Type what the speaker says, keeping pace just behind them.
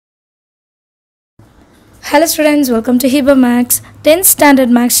Hello students, welcome to Hiba Max 10th Standard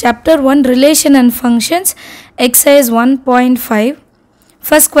Max Chapter 1 Relation and Functions Exercise 1.5.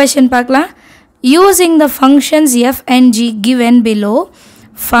 First question பார்க்கலாம். Using the functions f and g given below,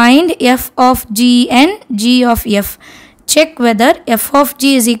 find f of g and g of f. Check whether f of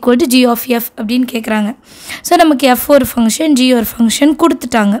g is equal to g of f அப்படின்னு கேட்குறாங்க. So நமக்கு f ஒரு function g ஒரு function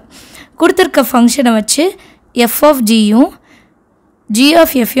கொடுத்துட்டாங்க. கொடுத்துருக்க ஃபங்க்ஷனை வச்சு f of gயும் g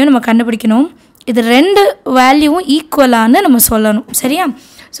of fயும் நம்ம கண்டுபிடிக்கணும். இது ரெண்டு வேல்யூவும் ஈக்குவலானு நம்ம சொல்லணும். சரியா?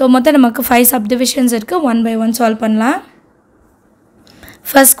 ஸோ மொத்தம் நமக்கு 5 சப்டிவிஷன்ஸ் இருக்குது. 1 by 1 சால்வ் பண்ணலாம்.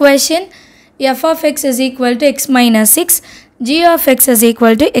 First question, f of x is equal to x minus 6, g of x is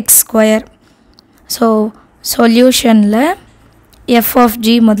equal to x square. So சொல்யூஷனில் f of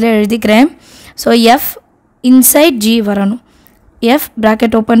g முதல்ல எழுதிக்கிறேன். ஸோ f இன்சைட் g வரணும். f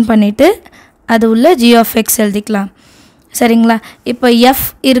ப்ராக்கெட் ஓப்பன் பண்ணிவிட்டு அது உள்ள g of x எழுதிக்கலாம். சரிங்களா? இப்போ f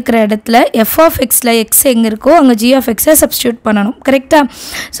இருக்கிற இடத்துல f of xல x எங்கே இருக்கோ அங்கே g of xை சப்ஸ்டியூட் பண்ணணும். கரெக்டாக?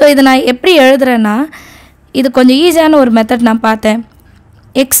 ஸோ இதை நான் எப்படி எழுதுறேன்னா, இது கொஞ்சம் ஈஸியான ஒரு மெத்தட் நான் பார்த்தேன்.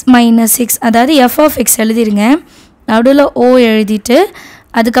 x minus 6 அதாவது f of x எழுதிருங்க. நடுவில் o எழுதிட்டு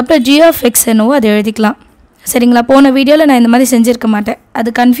அதுக்கப்புறம் g of x என்னவோ அதை எழுதிக்கலாம். சரிங்களா? போன வீடியோவில் நான் இந்த மாதிரி செஞ்சுருக்க மாட்டேன், அது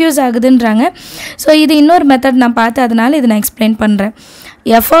கன்ஃபியூஸ் ஆகுதுன்றாங்க. ஸோ இது இன்னொரு மெத்தட் நான் பார்த்தேன், அதனால் இதை நான் எக்ஸ்பிளைன் பண்ணுறேன்.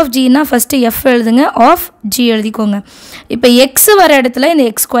 f of gனா ஃபஸ்ட்டு f எழுதுங்க, ஆஃப் g எழுதிக்கோங்க. இப்போ x வர இடத்துல இந்த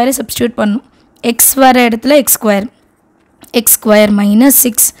x ஸ்கொயரை சப்ஸ்டியூட் பண்ணணும். x வர இடத்துல x ஸ்கொயர் மைனஸ்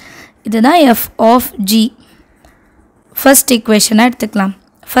 6, இதுதான் f of g. ஃபஸ்ட் ஈக்குவேஷனாக எடுத்துக்கலாம்,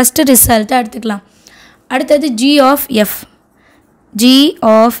 ஃபஸ்ட்டு ரிசல்ட்டாக எடுத்துக்கலாம். அடுத்தது g of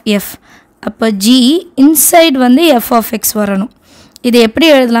f. அப்போ g இன்சைட் வந்து f of x வரணும். இது எப்படி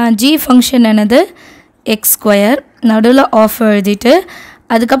எழுதலாம்? g ஃபங்க்ஷன் என்னது? x ஸ்கொயர், நடுவில் ஆஃப் எழுதிட்டு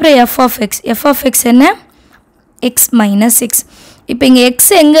அதுக்கப்புறம் f of x என்ன? x minus 6. இப்போ இங்கே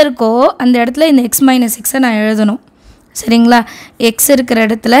x எங்கே இருக்கோ அந்த இடத்துல இந்த x minus 6 நான் எழுதணும். சரிங்களா? x இருக்கிற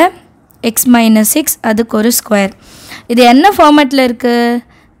இடத்துல x minus 6, அதுக்கு ஒரு ஸ்கொயர். இது என்ன ஃபார்மேட்டில் இருக்குது?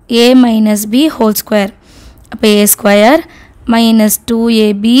 a minus b whole square. அப்போ a square minus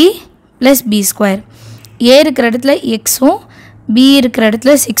 2ab plus b square. a இருக்கிற இடத்துல xும் b இருக்கிற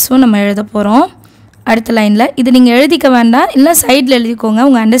இடத்துல 6உம் நம்ம எழுத போகிறோம். அடுத்த லைனில் இது நீங்கள் எழுதிக்க வேண்டாம், இல்லை சைடில் எழுதிக்கோங்க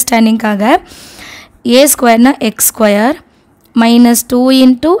உங்கள் அண்டர்ஸ்டாண்டிங்காக. a ஸ்கொயர்னா X square minus 2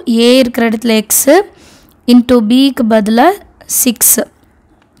 into a இருக்கிற இடத்துல எக்ஸு இன்ட்டு பிக்கு பதிலாக 6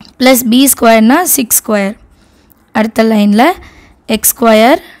 ப்ளஸ் b ஸ்கொயர்னா 6 ஸ்கொயர். அடுத்த லைனில் X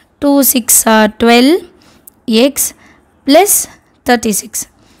square 2 6 are 12 x plus 36.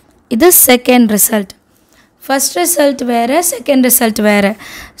 இது செகண்ட் ரிசல்ட். ஃபஸ்ட் ரிசல்ட் வேறு, செகண்ட் ரிசல்ட் வேறு.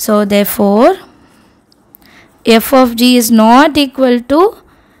 So therefore f of g is not equal to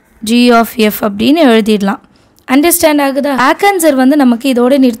g of f அப்படின்னு எழுதிடலாம். அண்டர்ஸ்டாண்ட் ஆகுதா? பேக் ஆன்சர் வந்து நமக்கு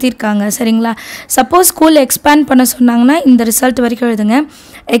இதோடு நிறுத்தியிருக்காங்க. சரிங்களா? சப்போஸ் ஸ்கூலில் எக்ஸ்பேண்ட் பண்ண சொன்னாங்கன்னா இந்த ரிசல்ட் வரைக்கும் எழுதுங்க.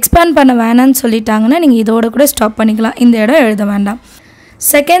 எக்ஸ்பேண்ட் பண்ண வேணான்னு சொல்லிட்டாங்கன்னா நீங்கள் இதோட கூட ஸ்டாப் பண்ணிக்கலாம், இந்த இடம் எழுத வேண்டாம்.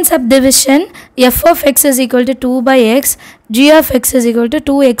 Second subdivision, f of x is equal to 2 by x, g of x is equal to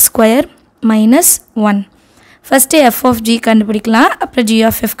 2x square minus 1. First f of g கண்டுபிடிக்கலாம், அப்புறம் g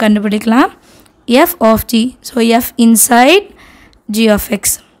of f கண்டுபிடிக்கலாம். f of g, so f inside g of x.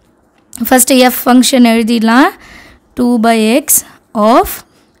 First f function எழுதிடலாம். 2 by x of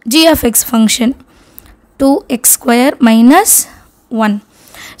g of x function 2x square minus 1.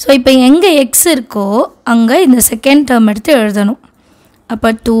 So இப்போ எங்கே x இருக்கோ அங்கே இந்த second term எடுத்து எழுதணும். அப்போ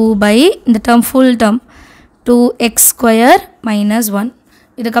 2 by இந்த term full term 2x square minus 1.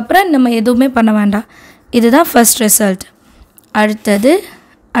 இதுக்கப்புறம் நம்ம எதுவுமே பண்ண வேண்டாம். இதுதான் ஃபஸ்ட் ரிசல்ட்.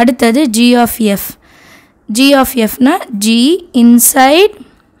 அடுத்தது g of f. g of fனா g inside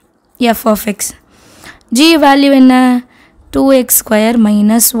f of x. g value என்ன? 2x square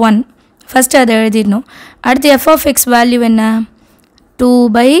minus 1. ஃபஸ்ட்டு அதை எழுதிடணும். அடுத்து f of x வேல்யூ என்ன? 2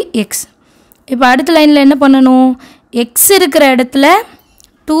 by x. இப்போ அடுத்த லைனில் என்ன பண்ணணும்? x இருக்கிற இடத்துல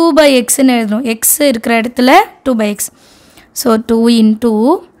 2 by xன்னு எழுதணும். x இருக்கிற இடத்துல 2 by x. So 2 into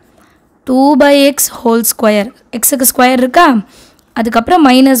 2 by x whole square. எக்ஸுக்கு ஸ்கொயர் இருக்கா, அதுக்கப்புறம்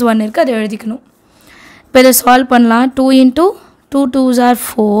மைனஸ் 1 இருக்குது, அதை எழுதிக்கணும். இப்போ இதை சால்வ் பண்ணலாம். 2 into 2 2s are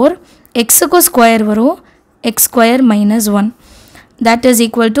 4, எக்ஸுக்கும் ஸ்கொயர் வரும், X square minus 1, that is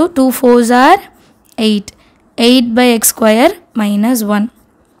equal to 2 4s are 8, 8 by x square minus 1.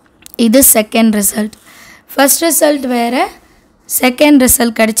 இது செகண்ட் ரிசல்ட். ஃபஸ்ட் ரிசல்ட் வேறு, செகண்ட்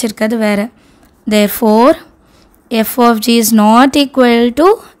ரிசல்ட் கிடச்சிருக்கிறது வேறு. therefore f of g is not equal to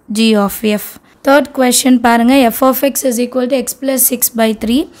g of f. Third question பாருங்க, f of x is equal to x plus 6 by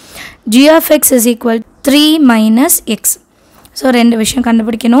 3, g of x is equal to 3 minus x. So ரெண்டு விஷயம்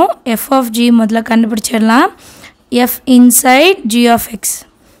கண்டுபிடிக்கணும். f of g முதல்ல கண்டுபிடிச்சிடலாம். f inside g of x.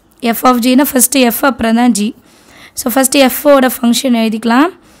 f of g na first f அப்புறம் தான் g. So first f ஓட function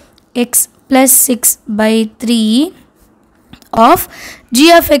எழுதிக்கலாம் x plus 6 by 3 of g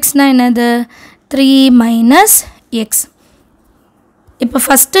of x na என்னது 3 minus x. இப்போ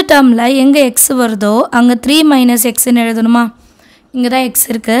ஃபர்ஸ்ட் டேர்மில் எங்கே x வருதோ அங்கே 3 minus xன்னு எழுதணுமா? இங்கே தான் x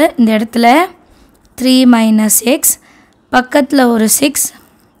இருக்கு. இந்த இடத்துல 3 minus x பக்கத்தில் ஒரு 6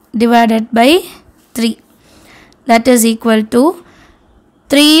 divided by 3 that is equal to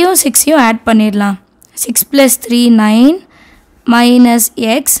 3யும் 6யும் add பண்ணிடலாம். 6 plus 3 9 minus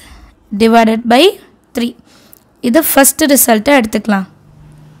x divided by 3. இது ஃபர்ஸ்ட் ரிசல்ட்டை எடுத்துக்கலாம்.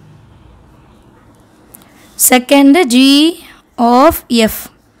 Second g of f.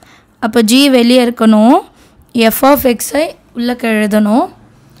 அப்போ g வெளியே இருக்கணும். f of xஐ உள்ளே எழுதணும்.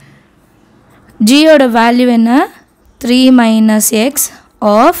 g ஓட வேல்யூ என்ன 3 minus x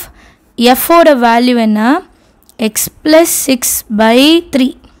of f ஓட வேல்யூ என்ன x plus 6 by 3.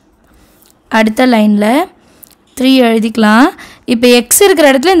 அடுத்த லைனில் 3 எழுதிக்கலாம். இப்போ x இருக்கிற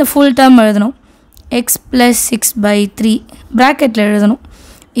இடத்துல இந்த ஃபுல் டேர்ம் எழுதணும். x plus 6 by 3 ப்ராக்கெட்டில் எழுதணும்.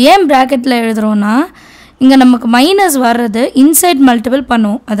 ஏன் ப்ராக்கெட்டில் எழுதுகிறோன்னா இங்கே நமக்கு மைனஸ் வர்றது இன்சைட் மல்டிபிள்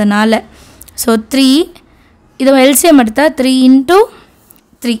பண்ணுவோம் அதனால். ஸோ 3 இதை எல்சிஎம் எடுத்தால் 3 into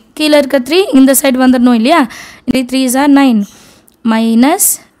 3 கீழே இருக்க 3 இந்த சைடு வந்துடணும் இல்லையா? 3 is 9 minus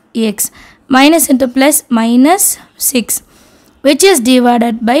x minus into plus minus 6 which is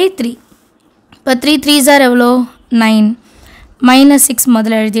divided by 3. இப்போ 3 3s are எவ்வளோ 9 minus 6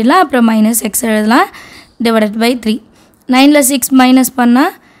 முதல்ல எழுதிடலாம். அப்புறம் minus x எழுதலாம் divided by 3. 9ல் 6 மைனஸ்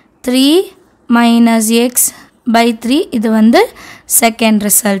பண்ணால் 3 minus x by 3. இது வந்து second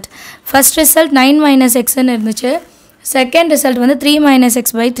result. First result 9 minus xன்னு இருந்துச்சு. செகண்ட் ரிசல்ட் வந்து 3 minus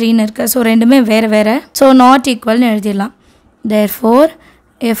x by 3ன்னு இருக்குது. ஸோ ரெண்டுமே வேறு வேறு. ஸோ நாட் ஈக்குவல்னு எழுதிடலாம். therefore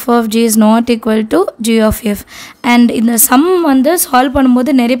f of g is not equal to g of f. And இந்த சம் வந்து சால்வ்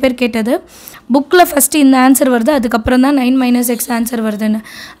பண்ணும்போது நிறைய பேர் கேட்டது புக்கில் ஃபஸ்ட்டு இந்த ஆன்சர் வருது அதுக்கப்புறம் தான் 9 minus x ஆன்சர் வருதுன்னு.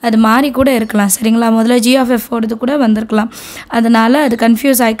 அது மாறி கூட இருக்கலாம் சரிங்களா? முதல்ல g of f ஓடது கூட வந்திருக்கலாம். அதனால் அது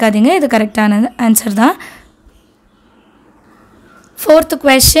கன்ஃபியூஸ் ஆகிக்காதீங்க. இது கரெக்டான ஆன்சர் தான். Fourth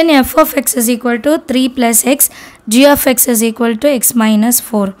question, f of x is equal to 3 plus x, g of x is equal to x minus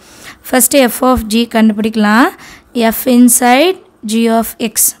 4. First f of g கண்டுபிடிக்கலாம். f inside g of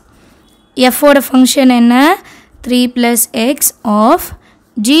x. f ஓட function என்ன 3 plus x of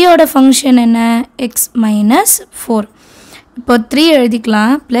g ஓட function என்ன x minus 4. இப்போ 3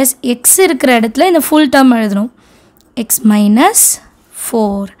 எழுதிக்கலாம் plus x இருக்கிற இடத்துல இந்த ஃபுல் டேர்ம் எழுதணும் x minus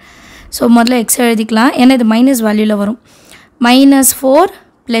 4. ஸோ முதல்ல x எழுதிக்கலாம் ஏன்னா இது மைனஸ் வேல்யூவில் வரும். minus 4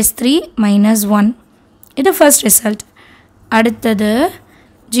 plus 3 minus 1. இது ஃபர்ஸ்ட் ரிசல்ட். அடுத்தது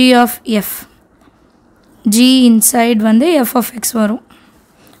g of f. g inside வந்து f of x வரும்.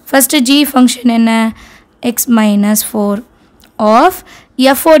 ஃபஸ்ட்டு g ஃபங்க்ஷன் என்ன x minus 4 of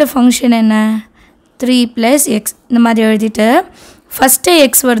f ஓட ஃபங்க்ஷன் என்ன 3 plus x. இந்த மாதிரி எழுதிட்டு ஃபஸ்ட்டு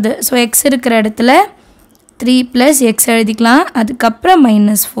x வருது. ஸோ x இருக்கிற இடத்துல 3 plus x எழுதிக்கலாம். அதுக்கப்புறம்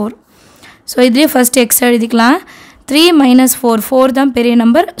minus 4. ஸோ இதுலேயே ஃபஸ்ட்டு x எழுதிக்கலாம். 3 minus 4 4 தான் பெரிய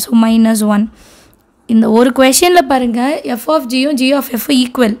நம்பர். So minus 1. இந்த ஒரு கொஷனில் பாருங்கள் f of gயும் g of f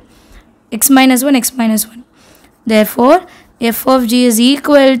equal x minus 1 x minus 1. therefore f of g is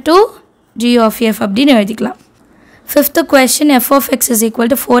equal to g of f அப்படின்னு எழுதிக்கலாம். Fifth question, f of x is equal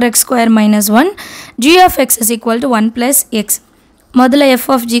to 4x square minus 1, g of x is equal to 1 plus x. முதல்ல f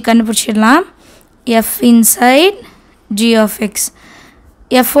of g கண்டுபிடிச்சிடலாம். f inside g of x.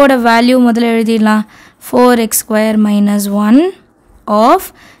 f ஓட value முதல்ல எழுதிடலாம் 4x square minus 1 of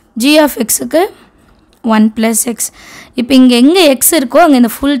g of xக்கு 1 plus x. இப்போ இங்கே எங்கே x இருக்கோ அங்கே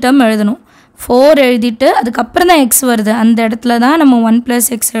இந்த ஃபுல் டேர்ம் எழுதணும். 4 எழுதிட்டு அதுக்கப்புறம் தான் x வருது. அந்த இடத்துல தான் நம்ம 1 plus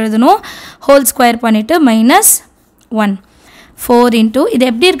x எழுதணும். ஹோல் ஸ்கொயர் பண்ணிவிட்டு மைனஸ் 1. 4 into இது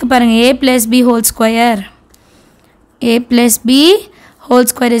எப்படி இருக்குது பாருங்கள் a plus b whole square. a plus b whole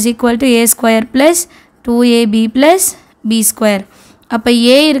square is equal to a square plus 2ab plus b square. அப்போ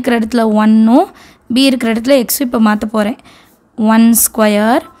a இருக்கிற இடத்துல 1ம் b இருக்கிற இடத்துல x இப்போ மாற்ற போகிறேன். 1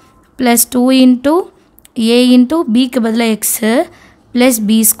 square plus 2 into a into bக்கு பதிலாக x plus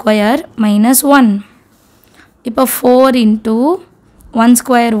b square minus 1. இப்போ 4 into 1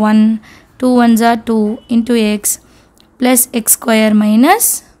 square 1 2 ones are 2 into x plus x square minus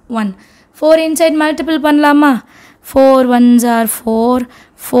 1. 4 inside multiple பண்ணலாமா? 4 ones are 4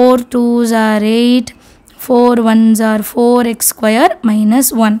 4 2s are 8 4 ones are 4x square minus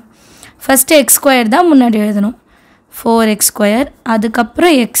 1. First x square தான் முன்னாடி எழுதணும். 4x square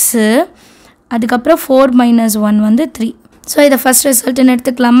அதுக்கப்புறம் x அதுக்கப்புறம் 4 minus 1 வந்து 3. So இதை first ரிசல்ட்டுன்னு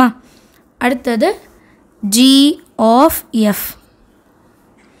எடுத்துக்கலாமா? அடுத்தது g of f.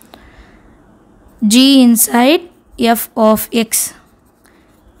 g inside f of x.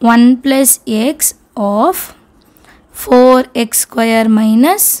 1 plus x of 4x square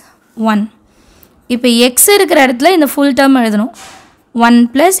minus 1. இப்போ x இருக்கிற இடத்துல இந்த ஃபுல் டேர்ம் எழுதணும். 1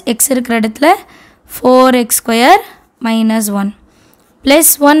 plus x இருக்கிற இடத்துல 4x square minus 1. Plus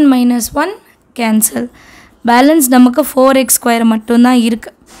 1 minus 1 cancel. Balance நமக்கு 4x square மட்டும்தான்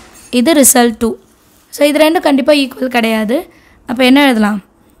இருக்குது. இது ரிசல்ட் 2. ஸோ இது ரெண்டும் கண்டிப்பாக ஈக்குவல் கிடையாது. அப்போ என்ன எழுதலாம்?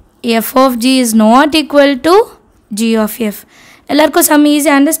 f of g is not equal to g of f. எல்லாருக்கும் சம்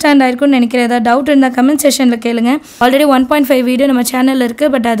ஈஸியாக அண்டர்ஸ்டாண்ட் ஆகிருக்கும்னு நினைக்கிறேன். ஏதாவது டவுட் இருந்தால் கமெண்ட் செஷனில் கேளுங்க. ஆல்ரெடி 1.5 வீடியோ நம்ம சேனலில்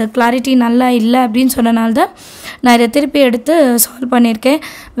இருக்குது. பட் அது கிளாரிட்டி நல்லா இல்லை அப்படின்னு சொன்னனால தான் நான் இதை திருப்பி எடுத்து சால்வ் பண்ணியிருக்கேன்.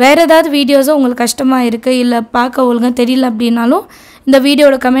 வேறு ஏதாவது வீடியோஸும் உங்களுக்கு கஷ்டமாக இருக்குது இல்லை பார்க்க ஒழுங்காக தெரியல அப்படின்னாலும் இந்த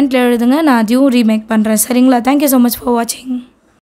வீடியோட கமெண்ட்டில் எழுதுங்க. நான் அதையும் ரீமேக் பண்ணுறேன். சரிங்களா? தேங்க்யூ ஸோ மச் ஃபார் வாட்சிங்.